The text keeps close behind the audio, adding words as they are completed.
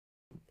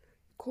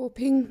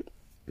Coping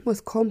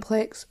with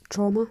complex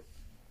trauma.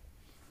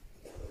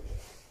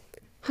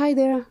 Hi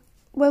there,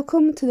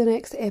 welcome to the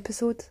next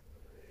episode.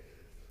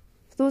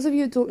 For those of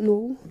you who don't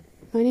know,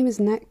 my name is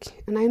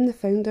Nick and I am the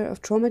founder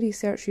of Trauma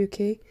Research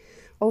UK,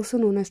 also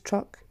known as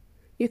TRUC.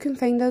 You can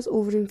find us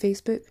over on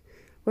Facebook,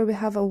 where we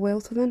have a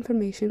wealth of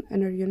information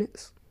in our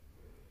units.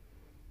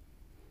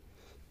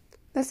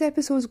 This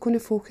episode is going to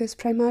focus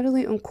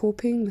primarily on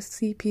coping with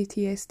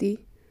CPTSD.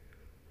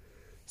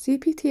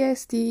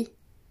 CPTSD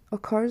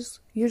occurs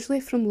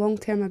usually from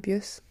long-term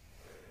abuse.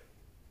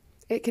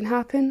 It can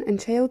happen in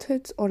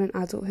childhood or in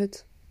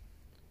adulthood.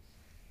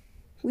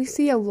 We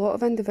see a lot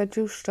of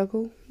individuals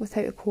struggle with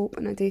how to cope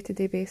on a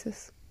day-to-day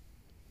basis.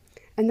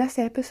 And this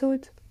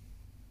episode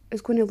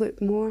is going to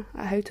look more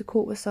at how to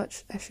cope with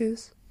such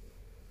issues.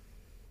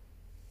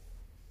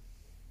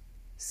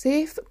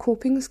 Safe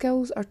coping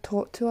skills are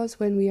taught to us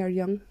when we are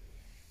young,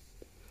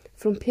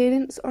 from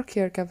parents or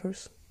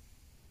caregivers.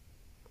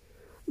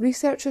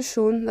 Research has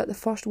shown that the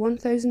first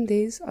 1,000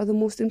 days are the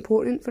most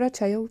important for a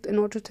child in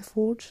order to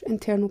forge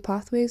internal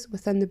pathways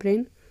within the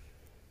brain.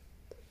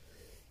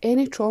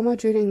 Any trauma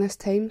during this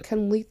time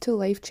can lead to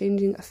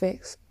life-changing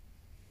effects.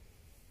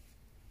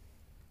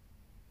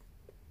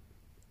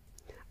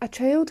 A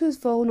child who has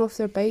fallen off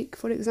their bike,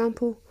 for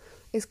example,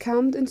 is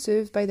calmed and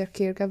soothed by their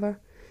caregiver,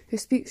 who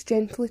speaks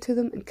gently to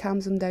them and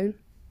calms them down.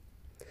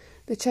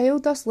 The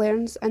child thus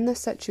learns in this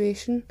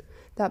situation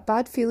that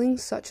bad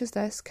feelings such as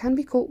this can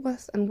be coped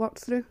with and worked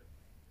through.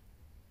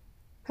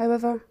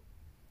 However,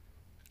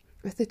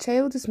 if the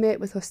child is met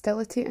with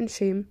hostility and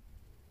shame,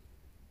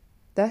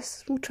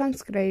 this will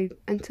transcribe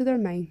into their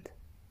mind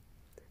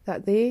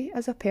that they,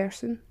 as a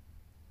person,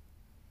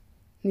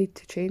 need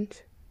to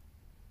change.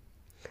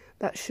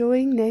 That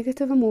showing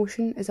negative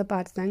emotion is a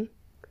bad thing,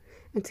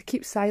 and to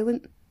keep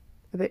silent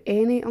about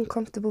any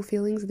uncomfortable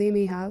feelings they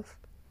may have.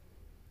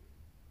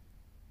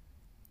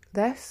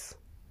 This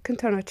can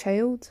turn a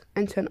child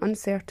into an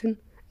uncertain,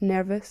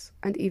 nervous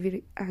and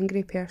even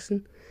angry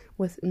person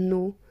with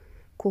no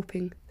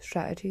coping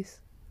strategies.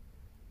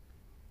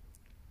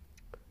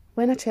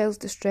 When a child's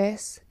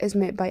distress is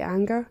met by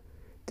anger,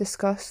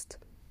 disgust,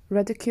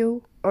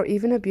 ridicule or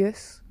even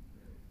abuse,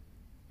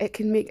 it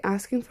can make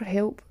asking for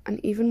help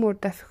an even more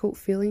difficult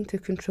feeling to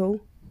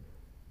control.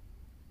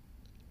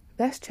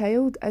 This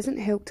child isn't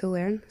helped to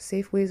learn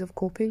safe ways of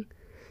coping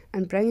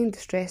and bringing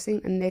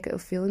distressing and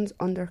negative feelings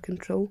under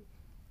control.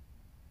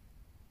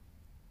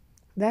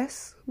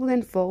 This will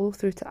then follow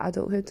through to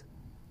adulthood.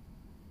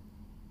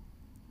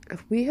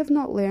 If we have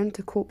not learned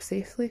to cope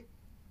safely,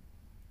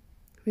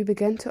 we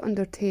begin to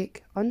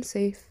undertake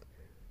unsafe,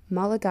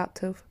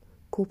 maladaptive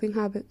coping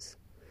habits,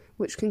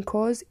 which can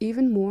cause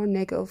even more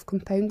negative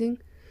compounding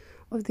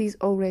of these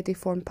already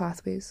formed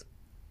pathways.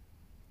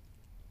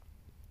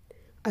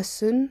 As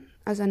soon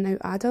as a now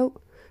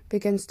adult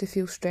begins to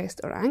feel stressed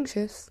or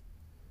anxious,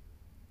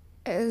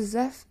 it is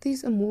as if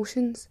these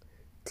emotions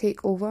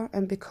take over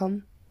and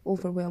become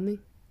overwhelming.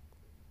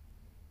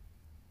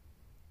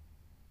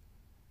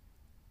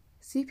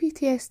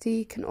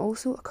 CPTSD can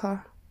also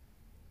occur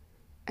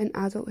in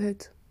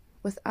adulthood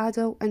with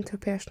adult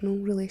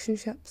interpersonal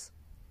relationships.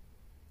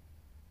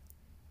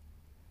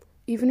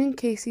 Even in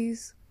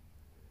cases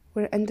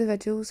where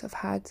individuals have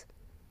had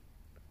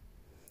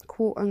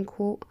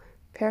quote-unquote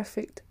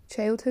perfect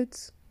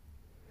childhoods,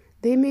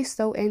 they may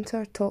still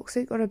enter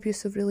toxic or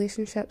abusive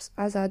relationships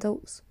as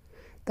adults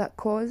that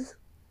cause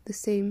the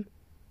same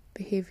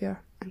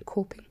behaviour and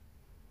coping.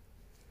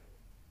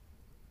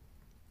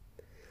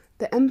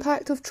 The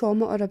impact of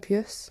trauma or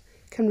abuse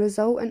can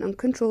result in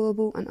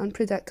uncontrollable and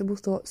unpredictable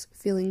thoughts,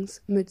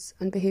 feelings, moods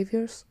and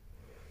behaviours.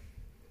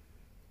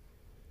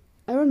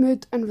 Our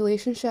mood and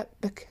relationship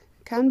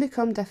can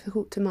become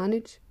difficult to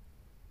manage,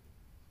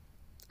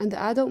 and the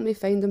adult may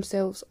find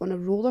themselves on a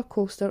roller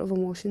coaster of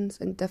emotions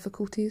and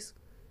difficulties,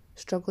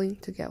 struggling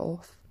to get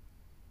off.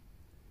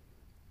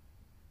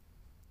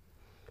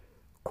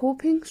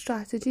 Coping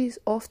strategies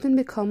often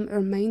become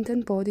our mind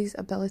and body's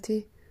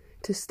ability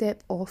to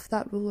step off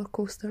that roller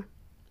coaster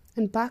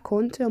and back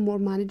onto a more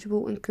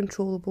manageable and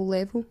controllable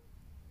level.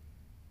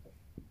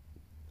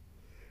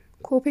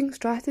 Coping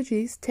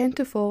strategies tend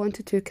to fall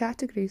into two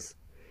categories: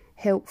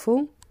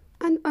 helpful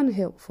and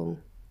unhelpful.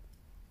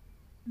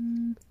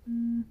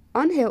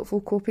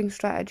 Unhelpful coping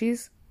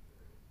strategies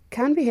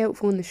can be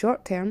helpful in the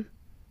short term,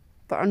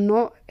 but are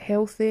not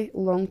healthy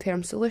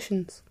long-term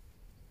solutions.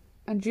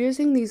 And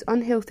using these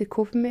unhealthy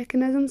coping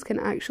mechanisms can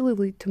actually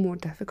lead to more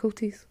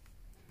difficulties.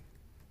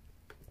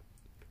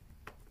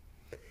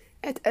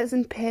 It is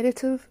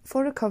imperative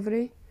for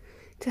recovery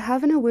to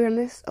have an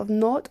awareness of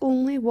not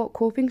only what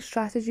coping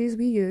strategies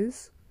we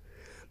use,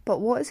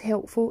 but what is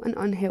helpful and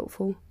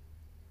unhelpful.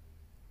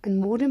 And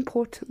more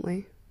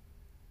importantly,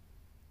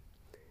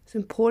 it's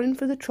important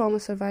for the trauma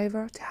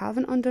survivor to have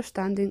an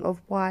understanding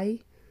of why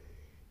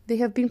they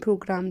have been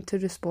programmed to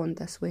respond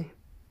this way.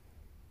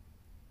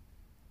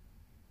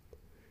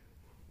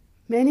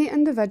 Many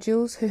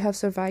individuals who have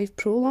survived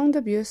prolonged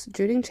abuse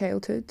during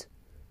childhood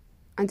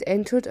and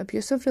entered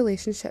abusive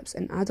relationships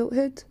in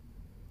adulthood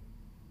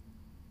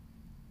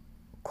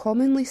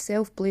commonly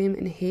self-blame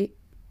and hate.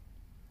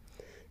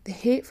 The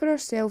hate for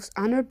ourselves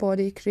and our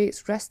body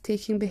creates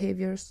risk-taking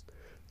behaviours,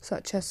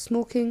 such as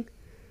smoking,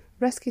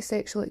 risky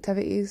sexual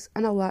activities,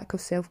 and a lack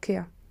of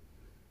self-care.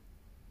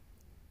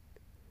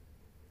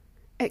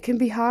 It can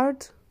be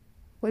hard,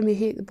 when we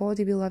hate the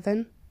body we live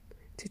in,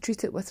 to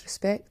treat it with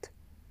respect.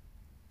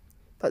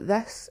 But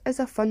this is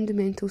a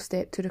fundamental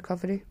step to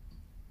recovery.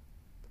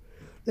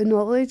 The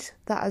knowledge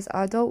that as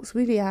adults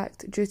we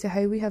react due to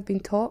how we have been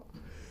taught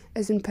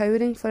is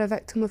empowering for a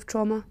victim of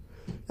trauma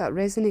that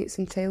resonates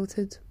in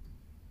childhood.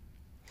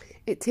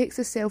 It takes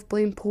the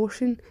self-blame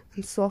portion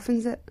and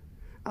softens it,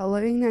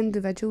 allowing the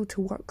individual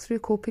to work through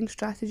coping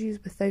strategies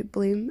without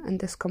blame and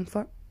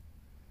discomfort.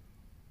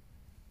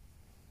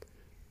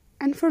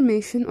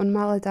 Information on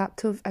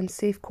maladaptive and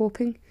safe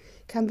coping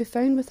can be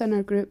found within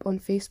our group on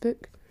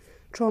Facebook,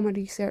 Trauma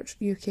Research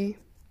UK.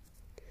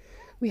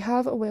 We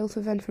have a wealth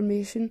of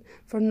information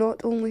for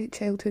not only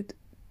childhood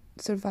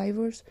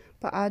survivors,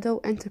 but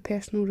adult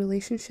interpersonal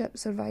relationship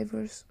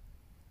survivors.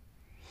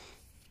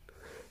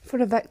 For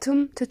a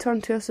victim to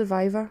turn to a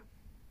survivor,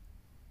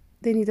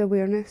 they need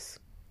awareness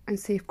and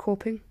safe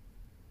coping.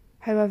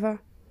 However,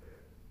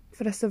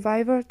 for a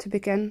survivor to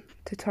begin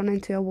to turn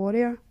into a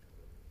warrior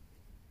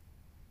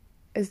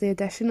is the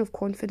addition of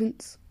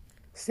confidence,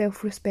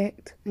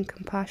 self-respect and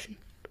compassion,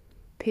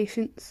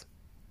 patience,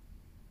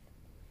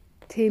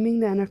 taming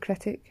the inner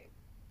critic,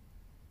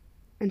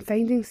 and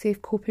finding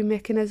safe coping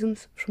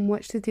mechanisms from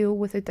which to deal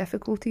with the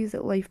difficulties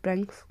that life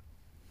brings.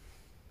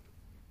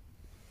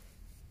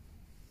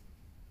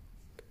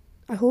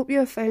 I hope you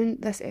have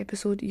found this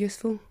episode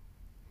useful.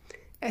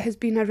 It has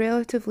been a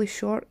relatively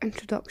short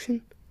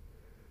introduction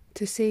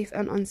to safe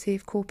and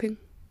unsafe coping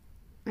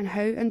and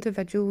how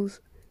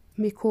individuals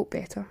may cope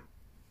better.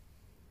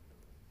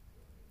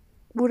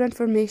 More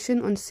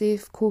information on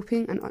safe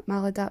coping and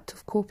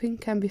maladaptive coping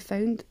can be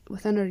found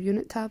within our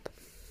unit tab.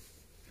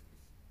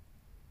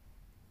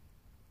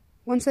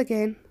 Once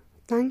again,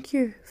 thank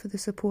you for the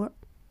support.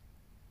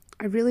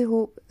 I really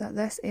hope that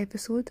this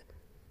episode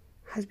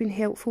has been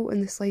helpful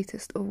in the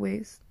slightest of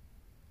ways.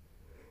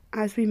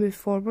 As we move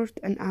forward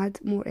and add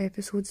more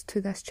episodes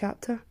to this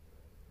chapter,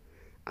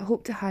 I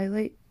hope to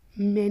highlight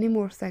many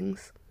more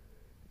things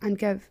and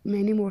give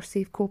many more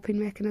safe coping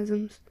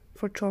mechanisms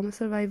for trauma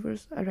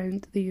survivors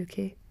around the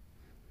UK.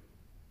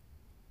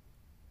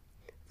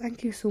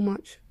 Thank you so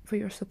much for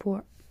your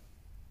support.